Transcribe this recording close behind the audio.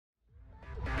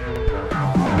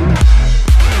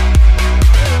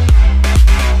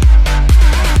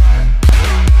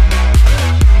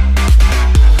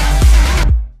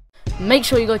make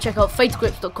sure you go check out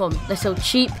fatedgrips.com. They sell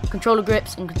cheap controller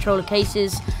grips and controller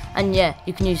cases, and yeah,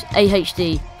 you can use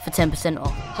AHD for 10%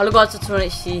 off. Hello guys, it's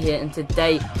HC here, and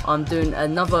today I'm doing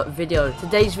another video.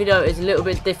 Today's video is a little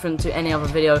bit different to any other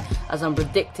video, as I'm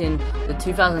predicting the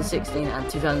 2016 and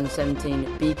 2017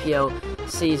 BPL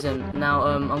season. Now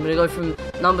I'm going to go from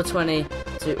number 20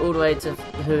 to all the way to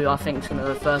who I think is going to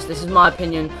go first. This is my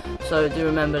opinion, so do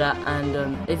remember that,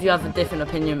 and if you have a different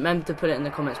opinion, remember to put it in the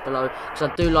comments below, because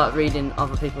I do like reading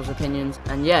other people's opinions.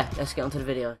 And yeah, let's get on to the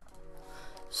video.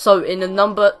 So in the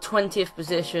number 20th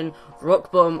position,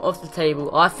 rock bottom of the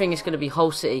table, I think it's going to be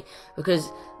Hull City, because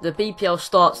the BPL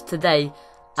starts today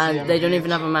and they don't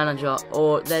even have a manager,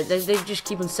 or they just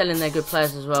keep on selling their good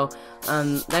players as well.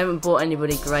 They haven't bought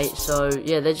anybody great, so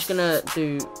yeah, they're just going to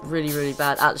do really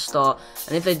bad at the start.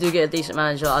 And if they do get a decent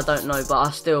manager, I don't know, but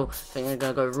I still think they're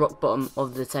going to go rock bottom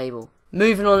of the table.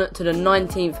 Moving on to the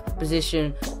 19th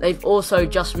position, they've also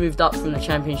just moved up from the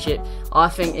Championship. I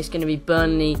think it's going to be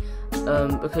Burnley,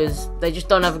 because they just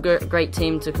don't have a great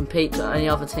team to compete to any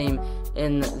other team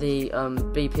in the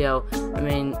BPL. I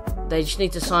mean, they just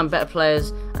need to sign better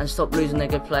players and stop losing their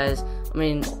good players. I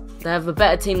mean, they have a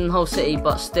better team than Hull City,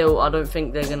 but still, I don't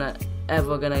think they're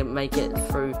ever gonna make it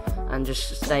through and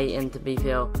just stay into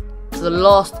BPL. So the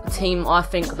last team I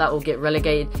think that will get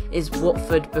relegated is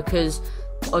Watford, because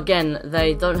again,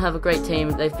 they don't have a great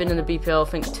team. They've been in the BPL I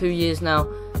think 2 years now,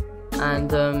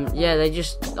 and yeah, they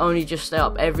just stay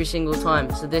up every single time.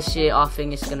 So this year I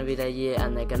think it's going to be their year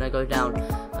and they're going to go down.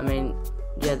 I mean,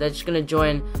 yeah, they're just going to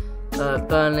join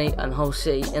Burnley and Hull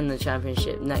City in the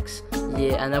Championship next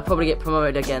year, and they'll probably get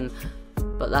promoted again,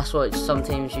 but that's what some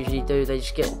teams usually do. They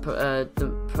just get yeah.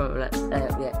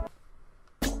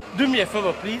 Do me a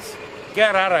favor, please.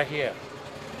 Get out of here.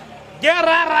 Get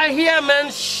out of here, man.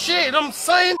 Shit, I'm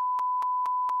saying.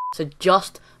 So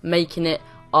just making it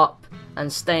up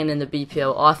and staying in the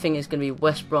BPL, I think it's going to be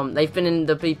West Brom. They've been in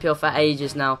the BPL for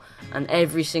ages now, and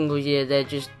every single year they're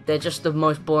just the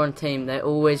most boring team. They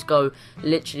always go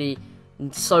literally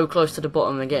so close to the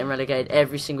bottom and getting relegated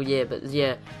every single year. But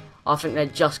yeah, I think they're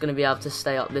just going to be able to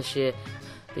stay up this year.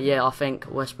 But yeah, I think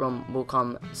West Brom will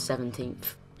come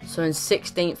 17th. So in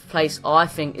 16th place, I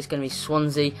think it's going to be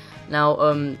Swansea.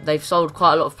 Now, they've sold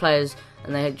quite a lot of players,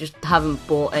 and they just haven't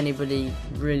bought anybody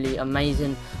really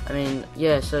amazing. I mean,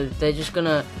 yeah, so they're just going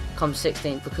to come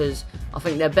 16th, because I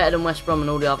think they're better than West Brom and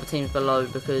all the other teams below,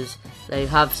 because they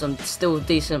have some still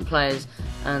decent players,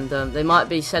 and they might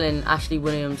be selling Ashley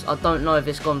Williams. I don't know if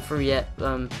it's gone through yet,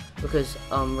 because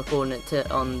I'm recording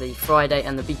it on the Friday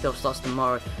and the BPL starts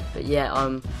tomorrow. But yeah, I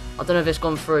don't know if it's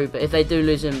gone through, but if they do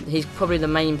lose him, he's probably the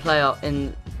main player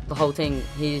in the whole team.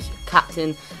 He's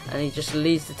captain and he just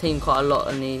leads the team quite a lot,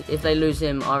 and if they lose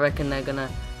him, I reckon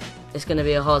it's gonna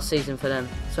be a hard season for them.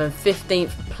 So in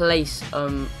 15th place,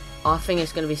 I think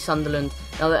it's going to be Sunderland.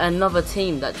 Now, they're another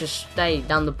team that just stay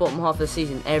down the bottom half of the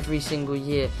season every single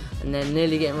year, and they're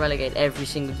nearly getting relegated every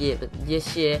single year. But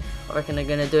this year, I reckon they're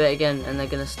going to do it again, and they're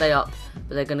going to stay up,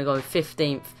 but they're going to go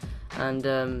 15th.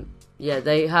 And yeah,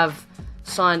 they have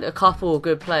signed a couple of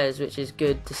good players, which is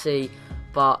good to see,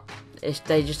 but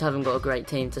they just haven't got a great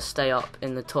team to stay up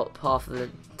in the top half of the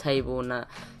table and that.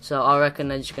 So I reckon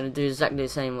they're just going to do exactly the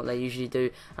same what they usually do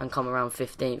and come around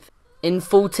 15th. In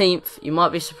 14th, you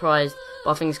might be surprised,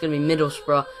 but I think it's going to be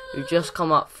Middlesbrough, who just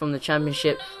come up from the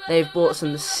Championship. They've bought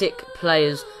some sick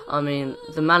players. I mean,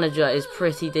 the manager is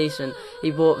pretty decent.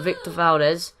 He bought Victor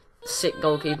Valdez, sick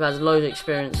goalkeeper, has loads of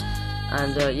experience,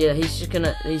 and yeah, he's just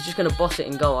gonna boss it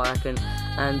in goal, I reckon.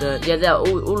 And yeah, they're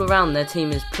all around, their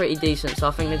team is pretty decent, so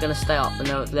I think they're going to stay up, and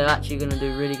they're actually going to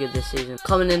do really good this season.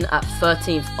 Coming in at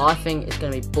 13th, I think it's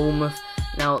going to be Bournemouth.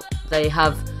 Now, they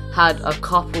have had a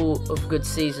couple of good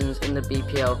seasons in the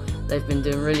BPL. They've been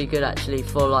doing really good actually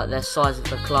for like their size of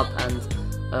the club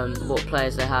and what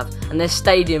players they have. And their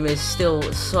stadium is still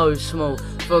so small.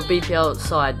 For a BPL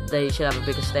side, they should have a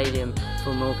bigger stadium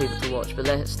for more people to watch, but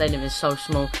their stadium is so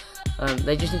small.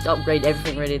 They just need to upgrade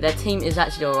everything really. Their team is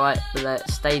actually alright, but their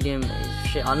stadium is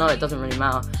shit. I know it doesn't really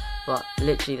matter, but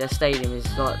literally their stadium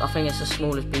is like, I think it's the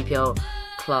smallest BPL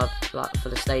club like for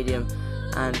the stadium.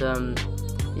 And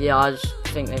yeah, I just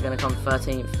think they're going to come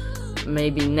 13th.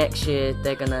 Maybe next year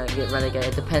they're going to get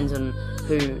relegated. Depends on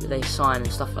who they sign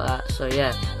and stuff like that. So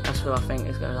yeah, that's what I think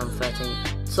is going to come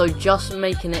 13th. So just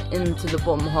making it into the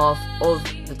bottom half of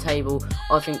the table,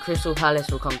 I think Crystal Palace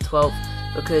will come 12th,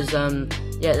 because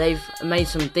yeah, they've made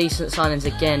some decent signings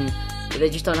again, but they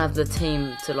just don't have the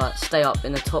team to like stay up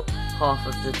in the top half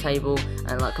of the table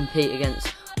and like compete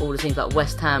against all the teams like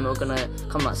West Ham, are going to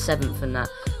come like 7th and that.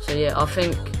 So yeah, I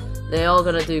think they are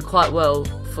going to do quite well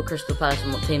for Crystal Palace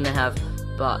and what team they have,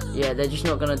 but yeah, they're just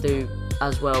not going to do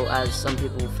as well as some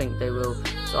people think they will.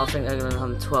 So I think they're going to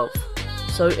come 12th.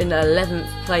 So in the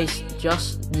 11th place,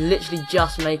 literally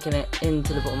just making it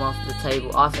into the bottom half of the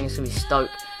table, I think it's going to be Stoke.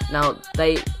 Now,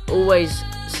 they always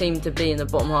seem to be in the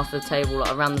bottom half of the table,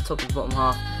 like around the top of the bottom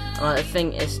half, and I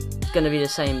think it's going to be the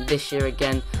same this year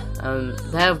again.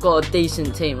 They have got a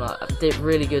decent team, like a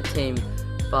really good team,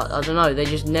 but I don't know, they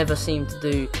just never seem to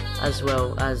do as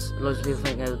well as loads of people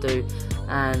think they'll do.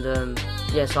 And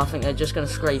yeah, so I think they're just going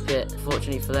to scrape it.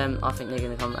 Fortunately for them, I think they're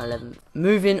going to come 11th.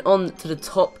 Moving on to the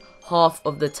top half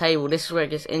of the table, this is where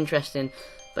it gets interesting.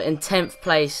 But in 10th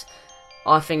place,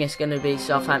 I think it's going to be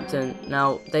Southampton.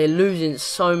 Now, they're losing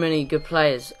so many good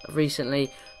players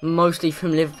recently, mostly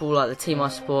from Liverpool, like the team I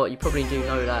support. You probably do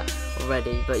know that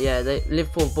already. But yeah,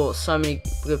 Liverpool bought so many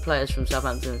good players from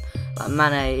Southampton. Like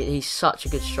Mane, he's such a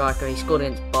good striker. He scored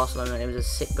against Barcelona, and it was a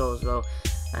sick goal as well.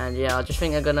 And yeah, I just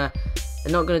think they're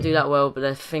not going to do that well, but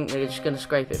I think they're just going to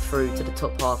scrape it through to the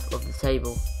top half of the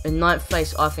table. In 9th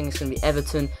place, I think it's going to be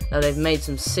Everton. Now, they've made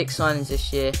some sick signings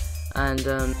this year, and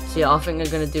so yeah, I think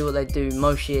they're going to do what they do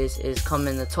most years, is come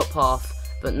in the top half,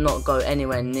 but not go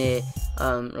anywhere near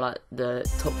like the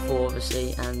top 4,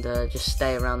 obviously, and just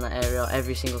stay around that area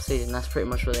every single season. That's pretty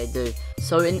much what they do.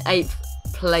 So in 8th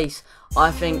place,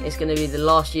 I think it's going to be the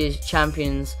last year's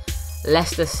champions,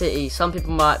 Leicester City. Some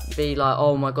people might be like,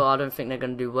 oh my god, I don't think they're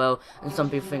going to do well, and some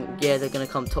people think, yeah, they're going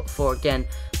to come top 4 again.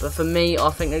 But for me, I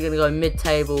think they're going to go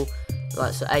mid-table,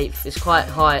 like so 8th. It's quite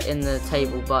high in the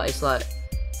table, but it's like,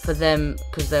 for them,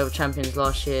 because they were champions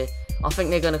last year, I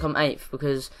think they're going to come 8th,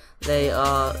 because they've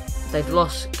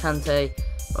lost Kante,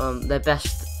 their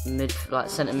best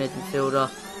centre mid midfielder,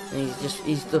 and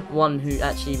he's the one who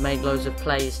actually made loads of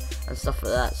plays and stuff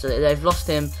like that. So they've lost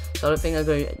him, so I don't think they're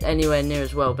going anywhere near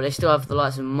as well. But they still have the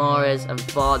likes of Mahrez and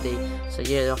Vardy. So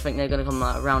yeah, I think they're going to come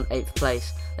like around 8th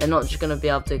place. They're not just going to be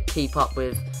able to keep up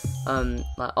with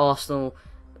like Arsenal,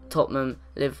 Tottenham,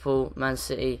 Liverpool, Man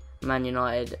City, Man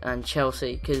United and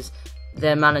Chelsea, because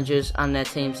their managers and their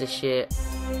teams this year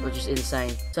were just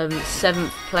insane. So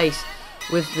 7th place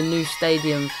with the new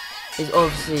stadium is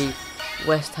obviously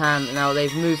West Ham. Now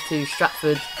they've moved to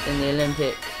Stratford in the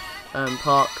Olympic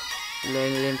Park, the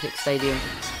Olympic Stadium.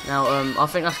 Now I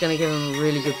think that's going to give them a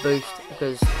really good boost,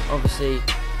 because obviously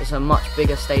it's a much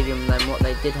bigger stadium than what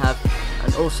they did have,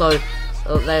 and also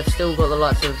they've still got the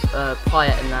likes of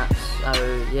Payet and that.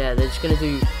 So yeah, they're just going to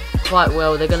do quite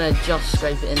well. They're going to just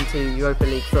scrape it into Europa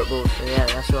League football. So yeah,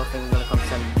 that's what I think is going to come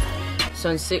 7th. So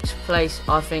in 6th place,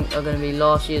 I think are going to be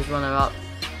last year's runner-up,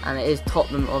 and it is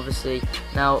Tottenham, obviously.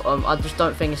 Now, I just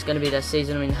don't think it's going to be their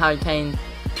season. I mean, Harry Kane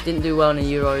didn't do well in the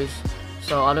Euros,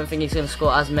 so I don't think he's going to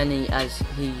score as many as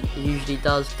he usually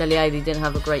does. Dele Alli didn't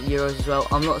have a great Euros as well.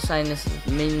 I'm not saying this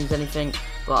means anything,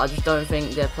 but I just don't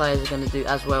think their players are going to do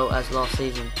as well as last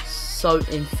season. So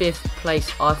in 5th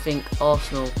place, I think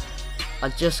Arsenal are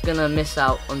just going to miss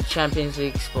out on Champions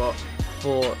League spot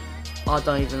for I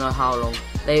don't even know how long.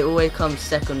 They always come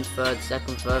second, third,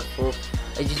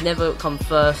 4th. They just never come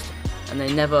first, and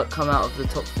they never come out of the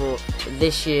top 4. But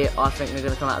this year, I think they're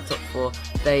going to come out of the top 4.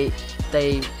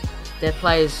 Their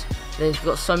players, they've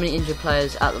got so many injured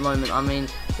players at the moment. I mean,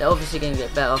 they're obviously going to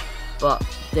get better, but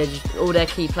all their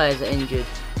key players are injured,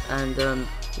 and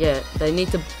yeah, they need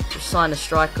to sign a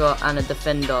striker and a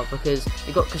defender, because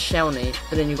you've got Koscielny,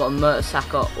 but then you've got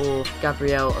Mertesacker or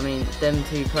Gabriel. I mean, them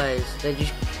two players,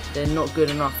 they're not good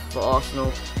enough for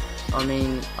Arsenal. I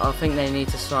mean, I think they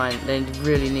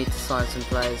really need to sign some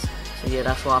players. So yeah,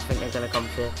 that's why I think they're going to come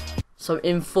 5th. So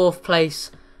in 4th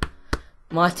place,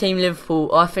 my team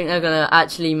Liverpool, I think they're going to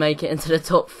actually make it into the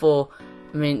top 4.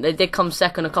 I mean, they did come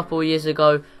second a couple of years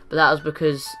ago, but that was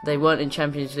because they weren't in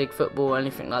Champions League football or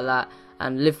anything like that.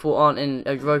 And Liverpool aren't in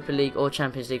Europa League or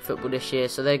Champions League football this year,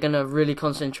 so they're going to really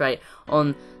concentrate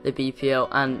on the BPL.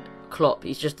 And Klopp,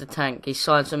 he's just a tank. He's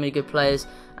signed so many good players,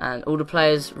 and all the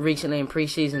players recently in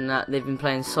pre-season that they've been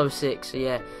playing so sick. So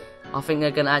yeah, I think they're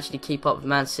going to actually keep up with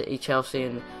Man City, Chelsea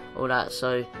and all that.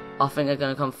 So I think they're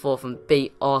going to come 4th and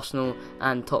beat Arsenal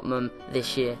and Tottenham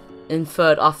this year. In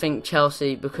 3rd, I think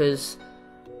Chelsea, because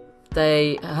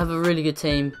they have a really good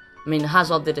team. I mean,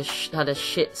 Hazard had a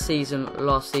shit season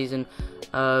last season,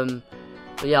 but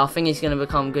yeah, I think he's going to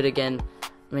become good again.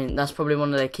 I mean, that's probably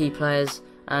one of their key players,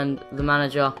 and the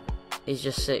manager is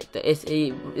just sick.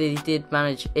 He did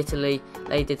manage Italy.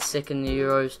 They did sick in the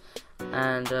Euros,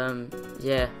 and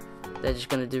yeah, they're just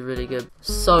going to do really good.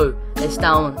 So it's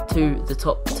down to the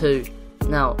top 2.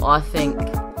 Now, I think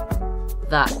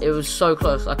that it was so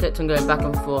close. I kept on going back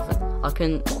and forth. I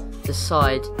couldn't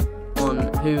decide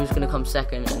on who was going to come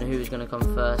second and who was going to come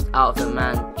first out of the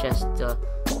Manchester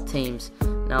teams.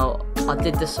 Now, I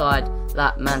did decide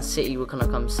that Man City were going to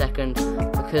come second,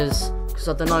 because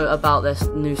I don't know about their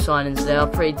new signings. They are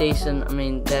pretty decent. I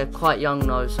mean, they're quite young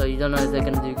though, so you don't know if they're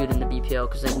going to do good in the BPL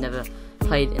because they've never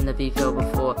played in the BPL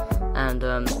before, and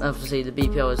obviously the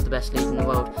BPL is the best league in the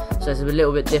world, so it's a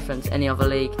little bit different to any other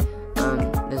league.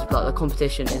 There's like the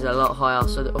competition is a lot higher,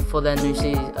 so for their new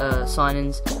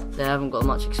signings, they haven't got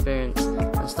much experience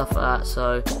and stuff like that.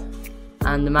 So,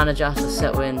 and the manager has to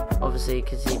settle in, obviously,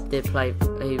 because he did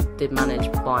manage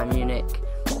Bayern Munich,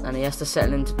 and he has to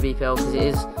settle into the BPL because it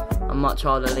is a much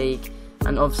harder league.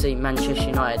 And obviously Manchester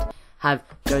United have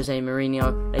Jose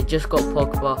Mourinho, they just got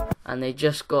Pogba, and they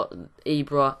just got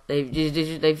Ibra.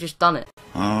 They've just done it.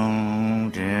 Oh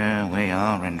dear, we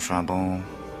are in trouble.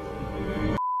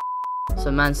 So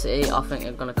Man City, I think,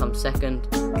 are going to come second,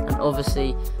 and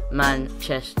obviously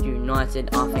Manchester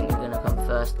United, I think, are going to come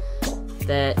first.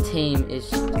 Their team is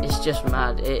just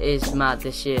mad. It is mad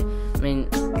this year. I mean,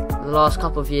 the last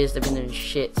couple of years they've been doing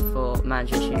shit for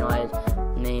Manchester United.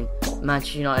 I mean,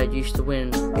 Manchester United used to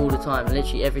win all the time,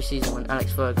 literally every season when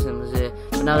Alex Ferguson was here.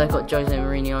 But now they've got Jose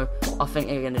Mourinho. I think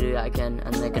they're going to do that again,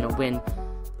 and they're going to win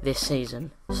this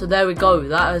season. So there we go.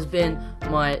 That has been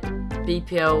my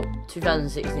BPL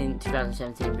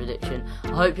 2016-2017 prediction. I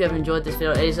hope you have enjoyed this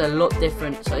video. It is a lot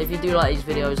different, so if you do like these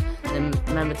videos, then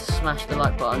remember to smash the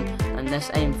like button, and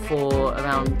let's aim for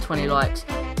around 20 likes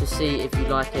to see if you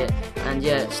like it. And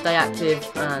yeah, stay active,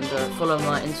 and follow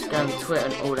my Instagram, Twitter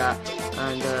and all that,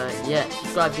 and yeah,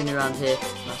 subscribe if you're new around here,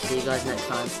 and I'll see you guys next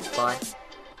time. Bye.